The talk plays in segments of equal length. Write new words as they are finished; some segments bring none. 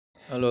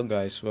Hello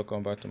guys,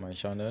 welcome back to my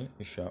channel.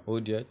 If you are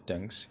old here,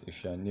 thanks.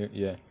 If you are new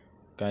here,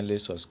 kindly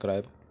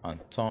subscribe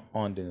and turn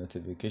on the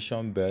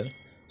notification bell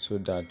so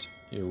that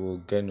you will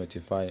get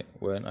notified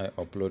when I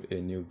upload a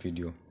new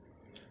video.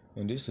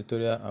 In this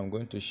tutorial, I'm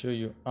going to show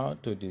you how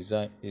to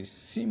design a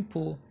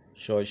simple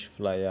church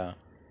flyer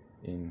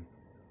in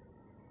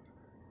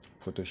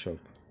Photoshop.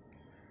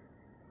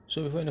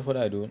 So before any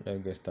further ado,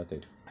 let's get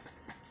started.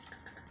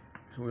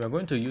 So we are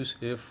going to use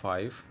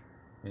A5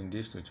 in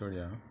this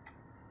tutorial.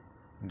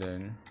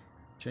 Then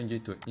change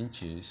it to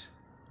inches,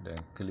 then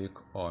click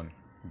on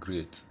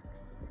Create.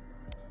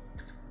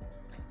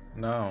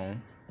 Now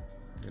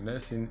the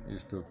next thing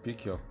is to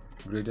pick your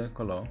gradient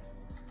color.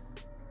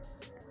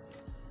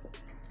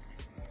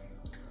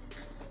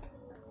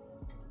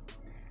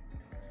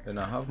 Then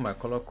I have my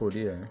color code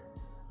here,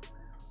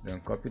 then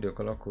copy the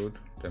color code,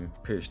 then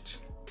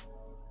paste,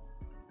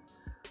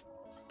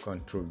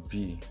 Ctrl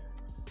V.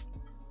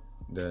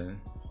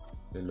 Then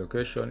the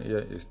location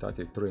here is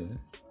 33.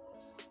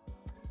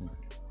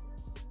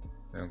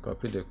 Then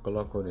copy the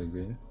color code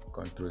again,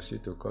 Ctrl C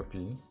to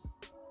copy,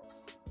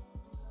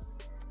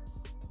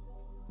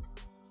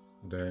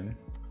 then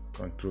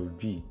Ctrl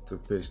V to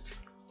paste.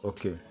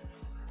 OK.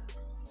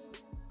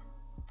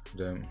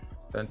 Then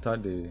enter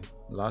the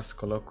last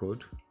color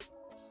code,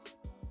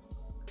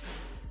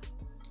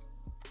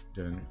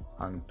 then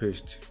and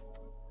paste.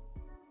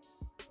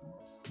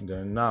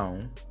 Then now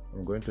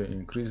I'm going to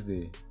increase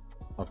the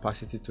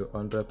opacity to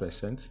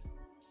 100%.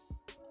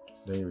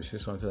 Then you will see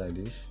something like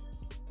this.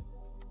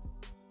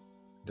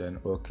 Then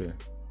OK.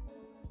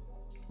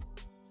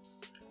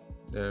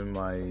 Then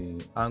my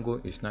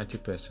angle is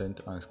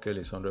 90% and scale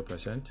is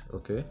 100%.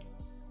 OK.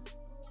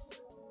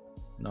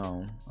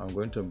 Now I'm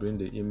going to bring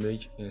the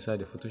image inside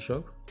the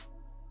Photoshop.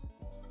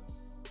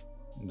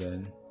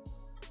 Then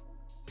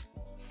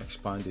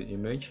expand the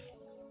image.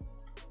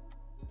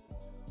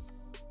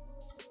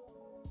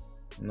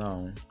 Now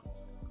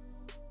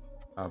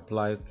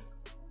apply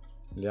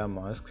layer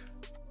mask,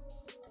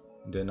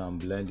 then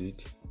blend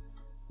it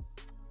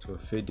to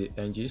fade the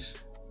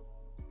edges.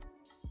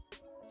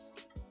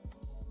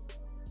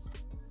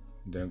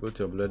 Then go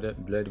to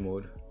blend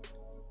mode.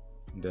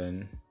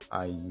 Then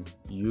I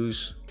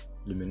use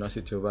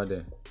luminosity over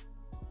there.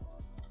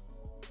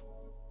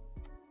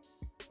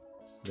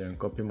 Then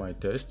copy my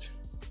text,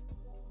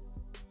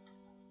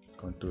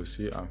 Ctrl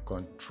C and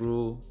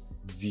Ctrl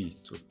V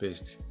to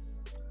paste.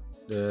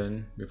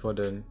 Then before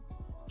then,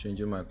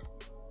 changing my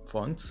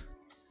font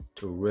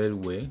to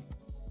Railway.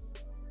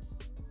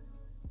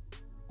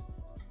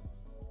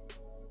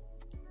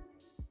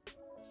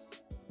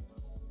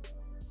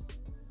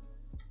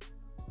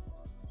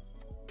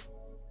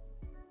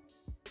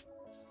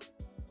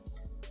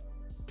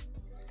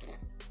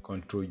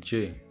 Ctrl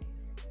J,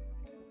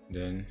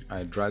 then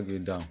I drag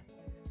it down.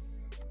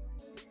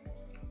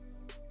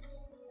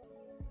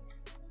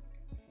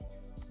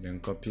 Then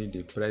copy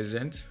the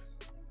present,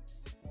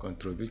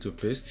 Ctrl V to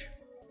paste.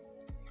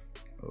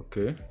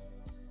 OK.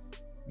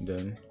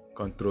 Then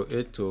Ctrl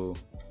A to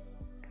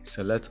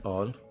select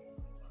all.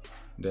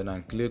 Then I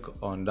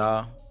click on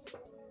that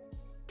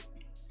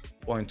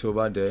point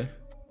over there,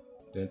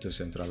 then to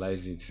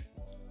centralize it.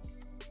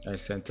 I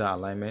center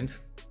alignment.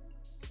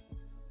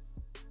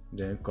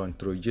 Then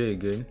Ctrl J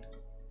again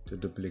to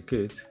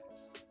duplicate.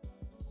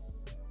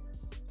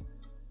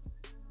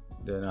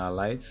 Then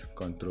highlight,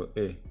 Ctrl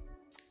A.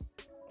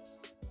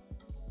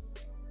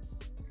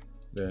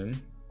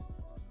 Then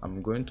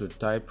I'm going to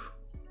type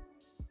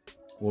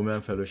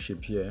Women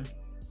Fellowship here.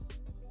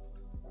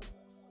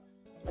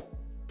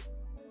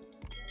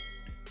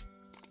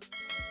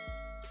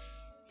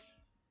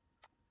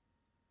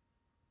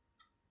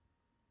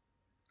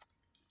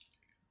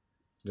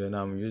 Then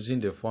I'm using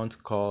the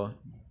font called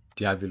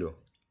Diavolo.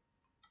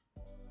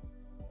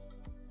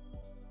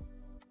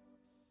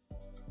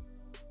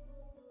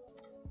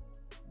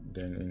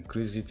 Then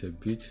increase it a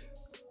bit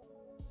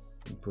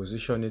and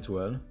position it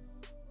well.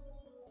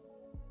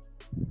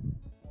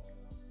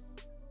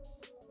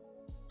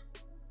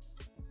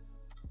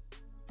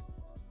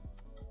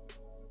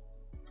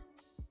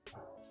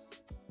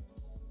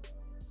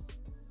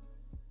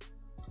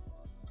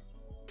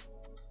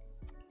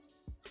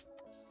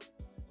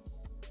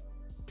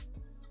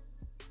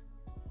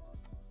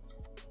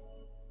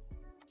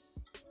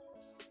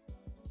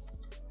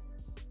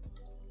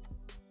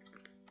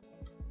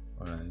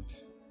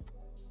 Alright.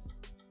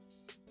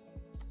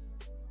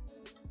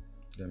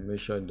 Then make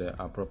sure they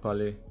are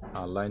properly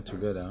aligned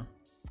together.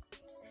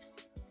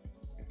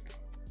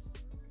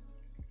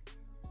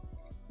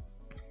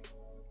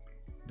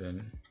 Then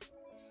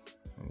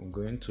I'm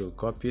going to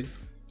copy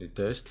the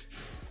text.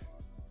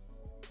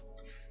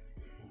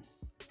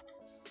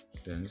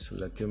 Then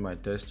selecting my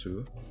text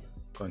to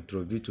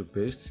Ctrl V to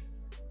paste.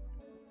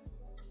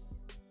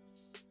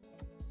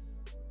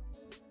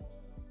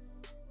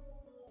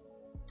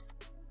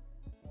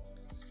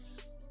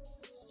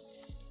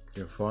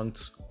 The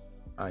font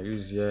I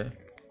use here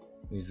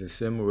is the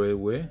same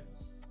Railway.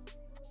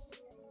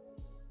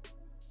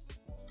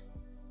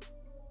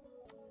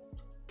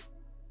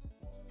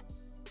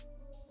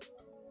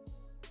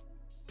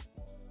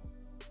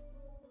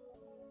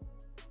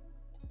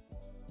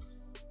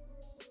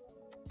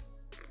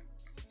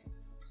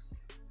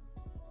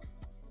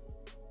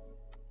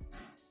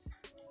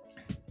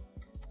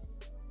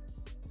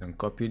 then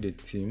copy the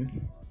theme,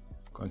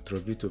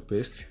 Ctrl V to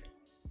paste.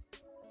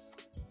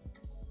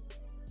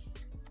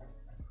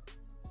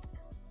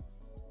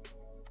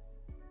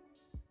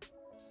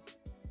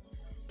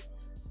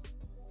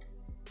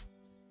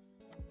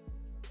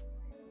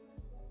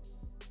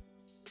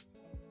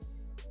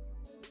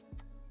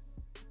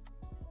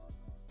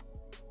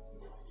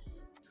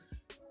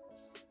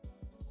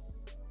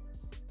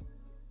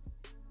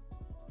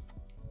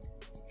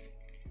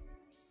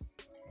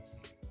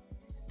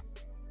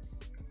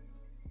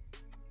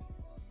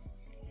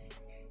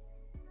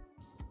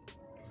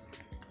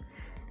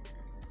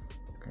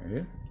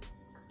 Okay,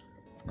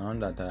 now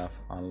that I have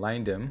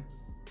aligned them,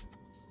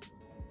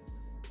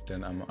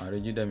 then I'm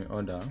arranging them in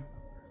order.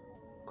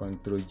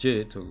 Ctrl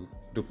J to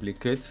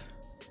duplicate,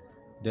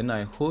 then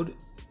I hold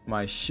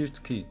my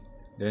shift key,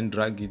 then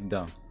drag it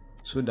down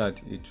so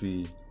that it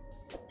will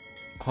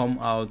come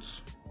out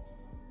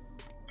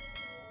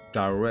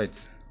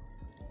direct.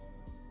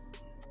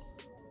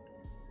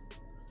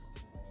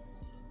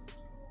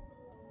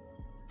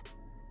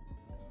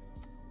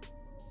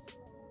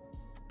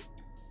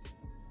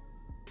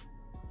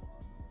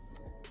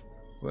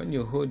 When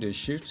you hold the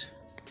shift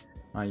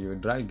and you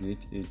drag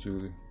it, it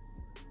will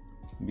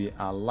be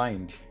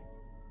aligned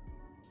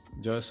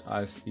just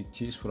as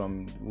it is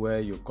from where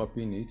you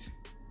copying it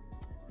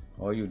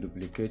or you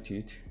duplicate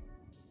it.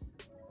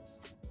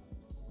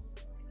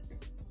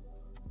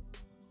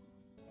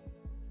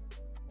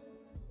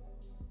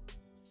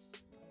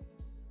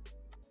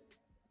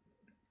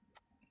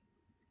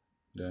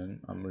 Then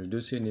I'm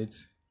reducing it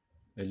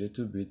a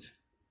little bit,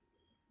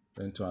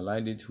 then to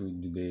align it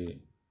with the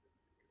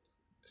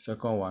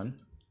second one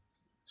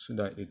so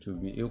that it will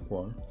be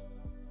equal.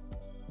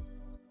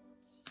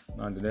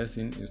 Now the next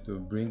thing is to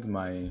bring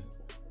my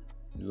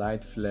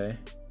light flare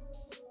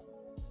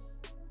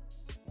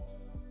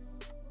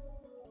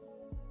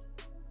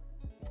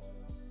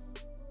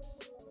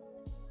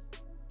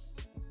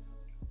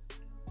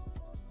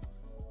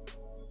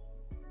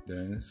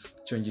then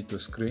change it to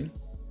screen,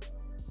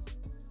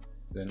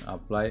 then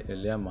apply a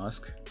layer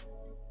mask,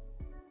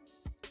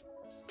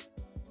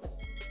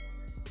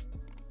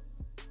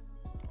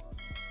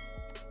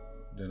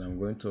 then I'm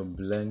going to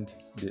blend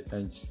the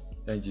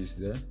edges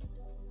there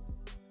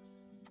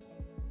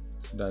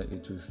so that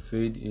it will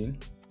fade in.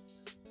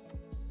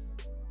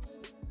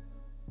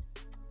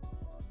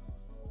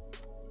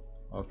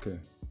 Okay,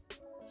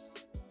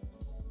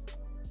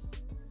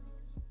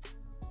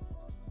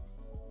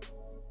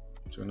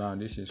 so now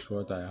this is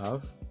what I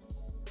have.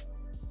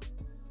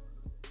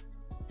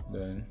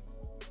 Then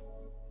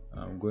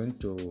I'm going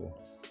to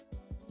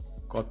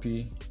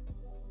copy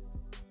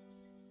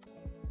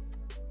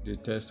the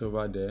text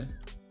over there,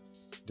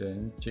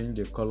 then change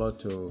the color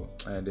to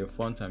the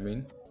font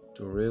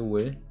to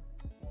railway.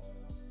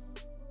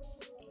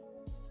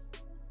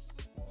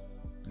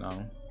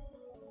 Now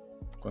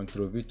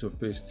Ctrl V to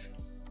paste.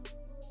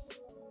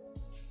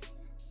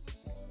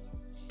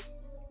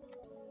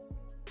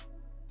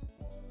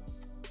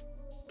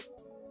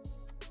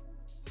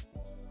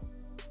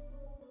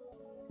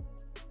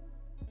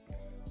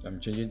 I'm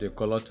changing the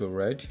color to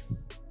red.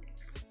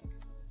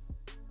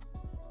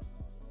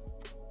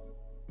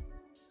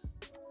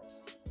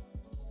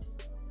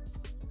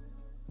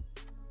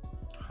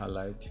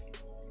 Highlight,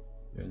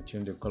 then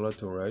change the color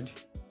to red.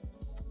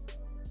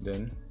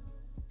 Then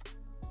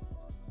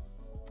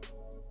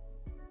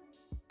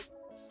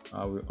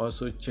I will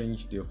also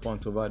change the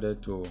font over there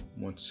to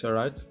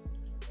Montserrat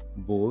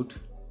bold.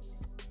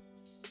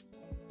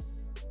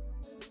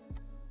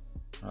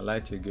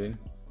 Highlight again,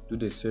 do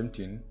the same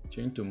thing,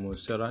 change to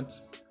Montserrat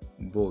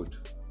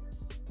bold,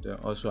 then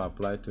also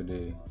apply to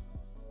the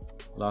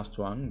last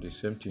one, the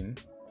same thing.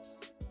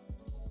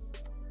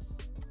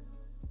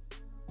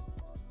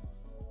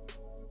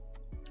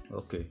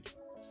 Okay,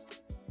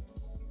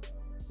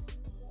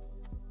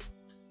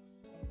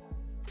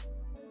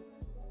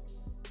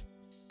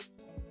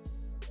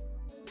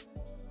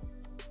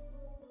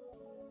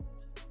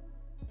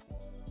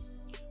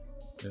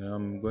 then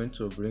I'm going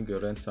to bring a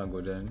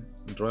rectangle, then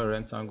draw a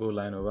rectangle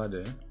line over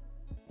there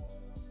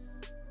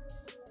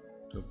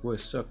to put a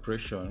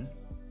separation,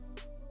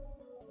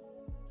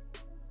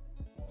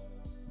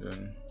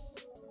 then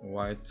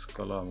white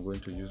color I'm going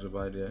to use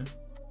over there,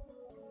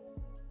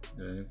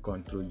 then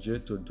Ctrl J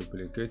to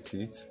duplicate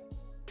it,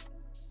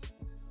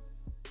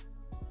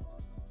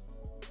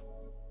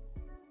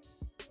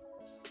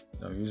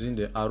 I'm using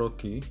the arrow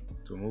key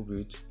to move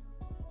it,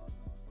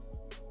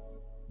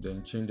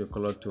 then change the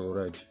color to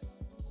red.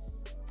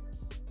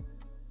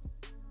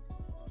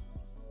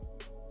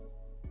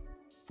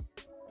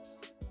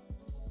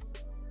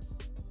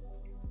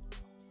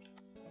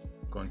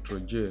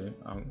 Ctrl J,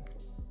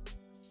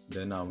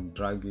 then I'll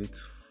drag it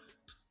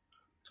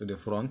to the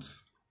front,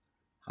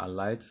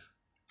 highlight,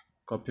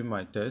 copy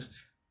my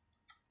text,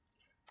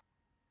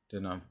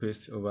 then I'll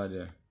paste over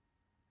there.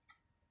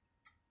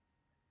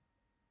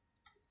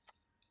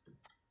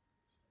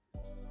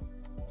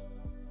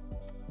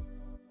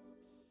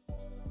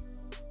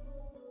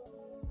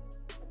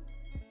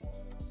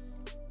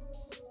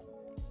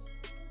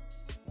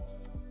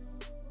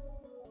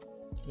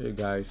 Hey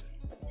guys,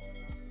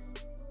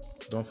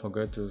 don't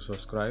forget to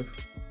subscribe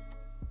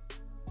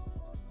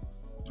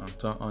and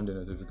turn on the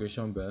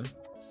notification bell.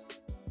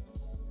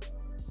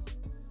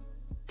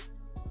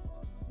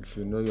 If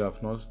you know you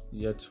have not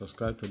yet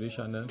subscribed to this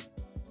channel,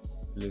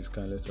 please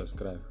kindly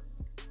subscribe.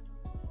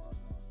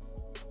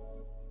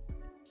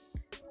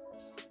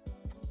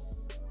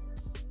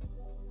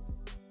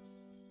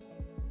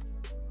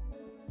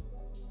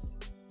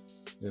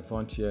 The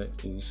font here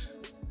is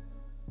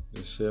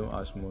the same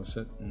as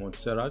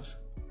Montserrat,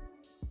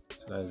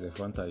 so that is the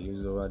font I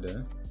used over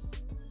there.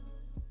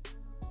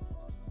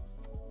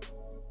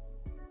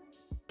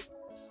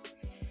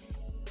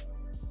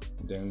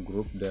 Then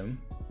group them.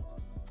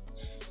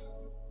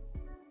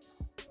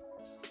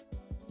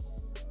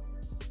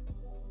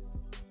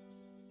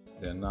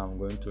 Then now I'm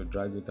going to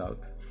drag it out.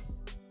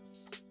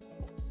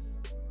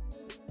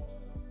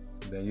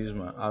 Then use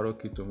my arrow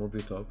key to move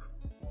it up.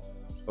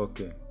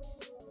 Okay.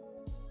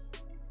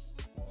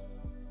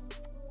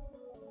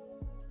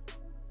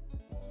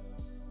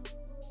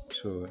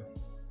 So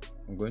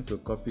I'm going to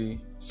copy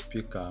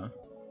speaker,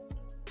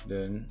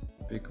 then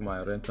pick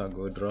my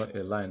rectangle, draw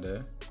a line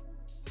there,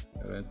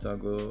 a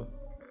rectangle,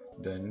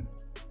 then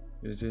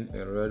using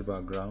a red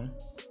background,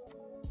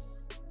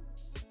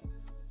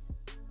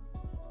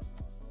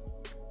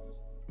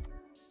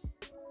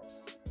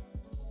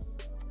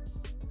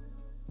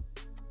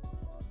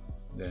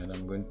 then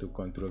I'm going to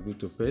Ctrl V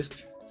to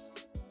paste,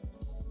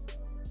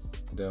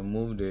 then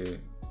move the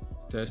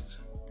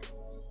text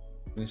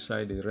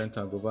inside the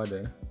rectangle over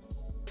there.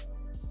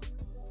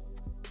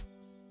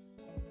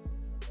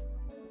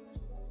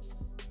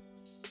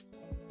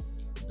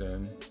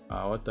 Then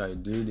what I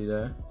did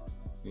there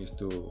is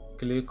to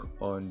click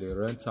on the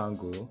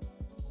rectangle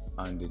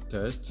and the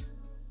text,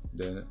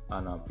 then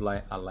and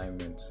apply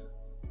alignment.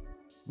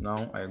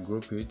 Now I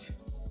group it,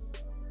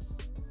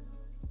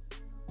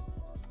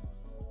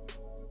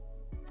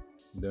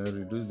 then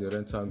reduce the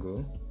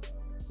rectangle,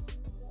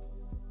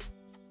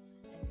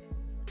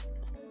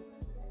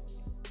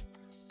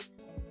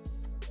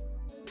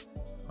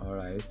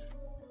 alright.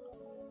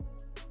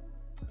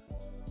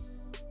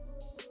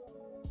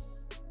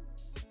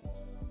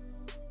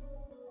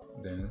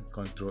 Then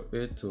Ctrl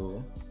A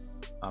to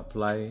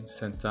apply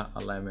center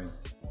alignment.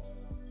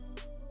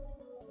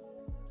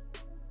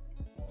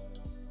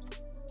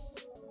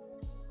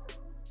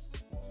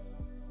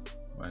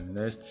 My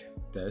next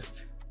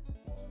text,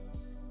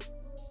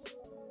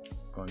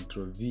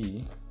 Ctrl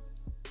V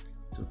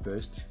to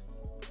paste,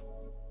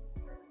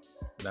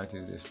 that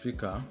is the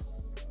speaker.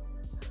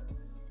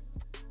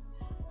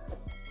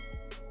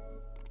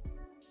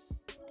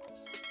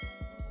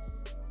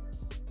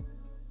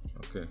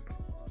 Okay.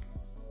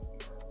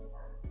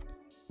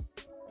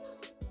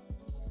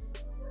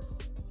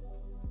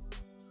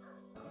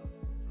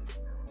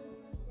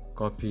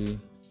 Copy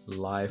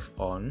live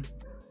on,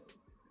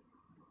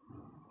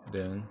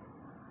 then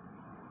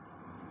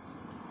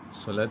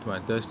select my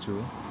text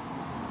tool,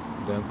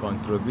 then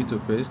Ctrl V to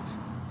paste.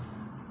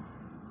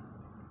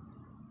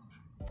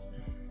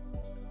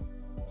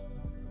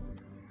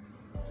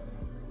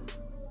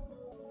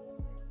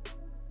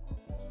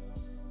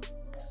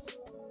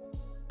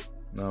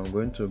 Now I'm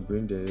going to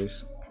bring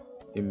this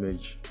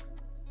image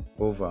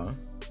over,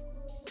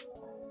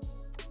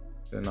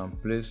 then I'll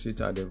place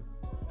it at the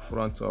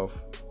front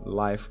of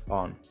live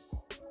on.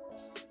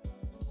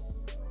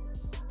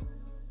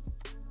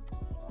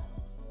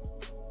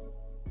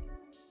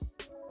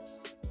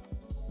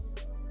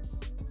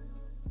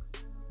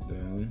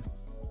 Then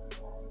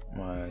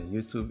my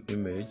YouTube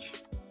image,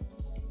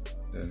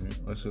 then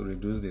also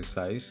reduce the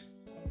size,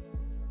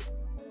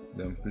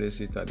 then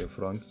place it at the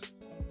front.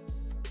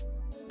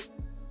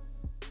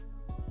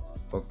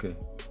 Okay.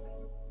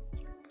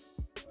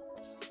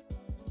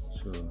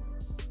 So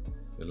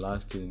the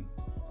last thing,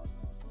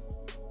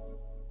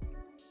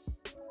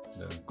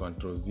 then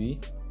Ctrl V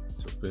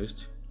to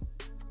paste.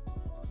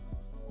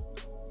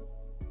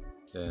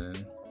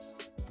 Then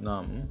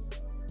now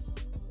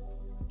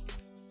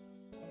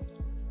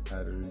I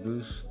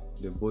reduce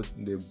the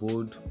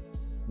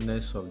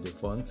boldness of the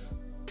font,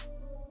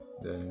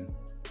 then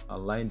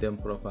align them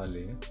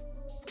properly.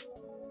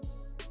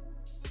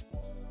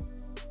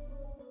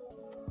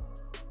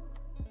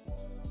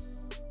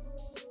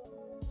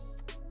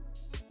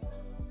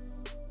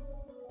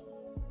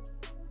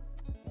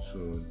 So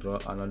draw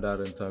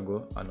another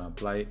rectangle and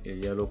apply a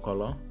yellow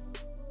color.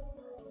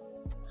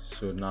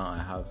 So now I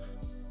have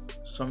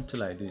something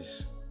like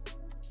this.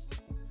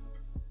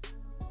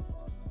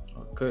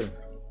 Okay.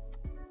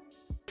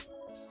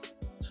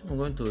 So I'm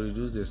going to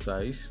reduce the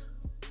size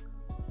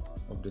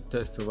of the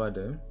text over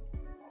there.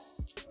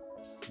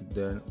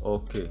 Then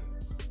okay.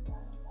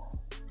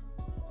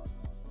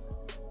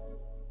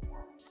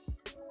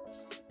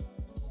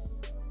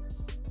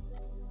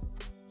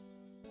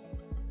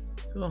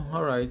 So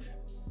alright.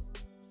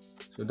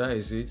 So that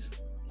is it.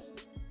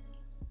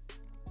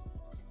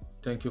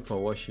 Thank you for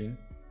watching.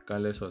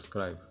 Kindly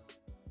subscribe.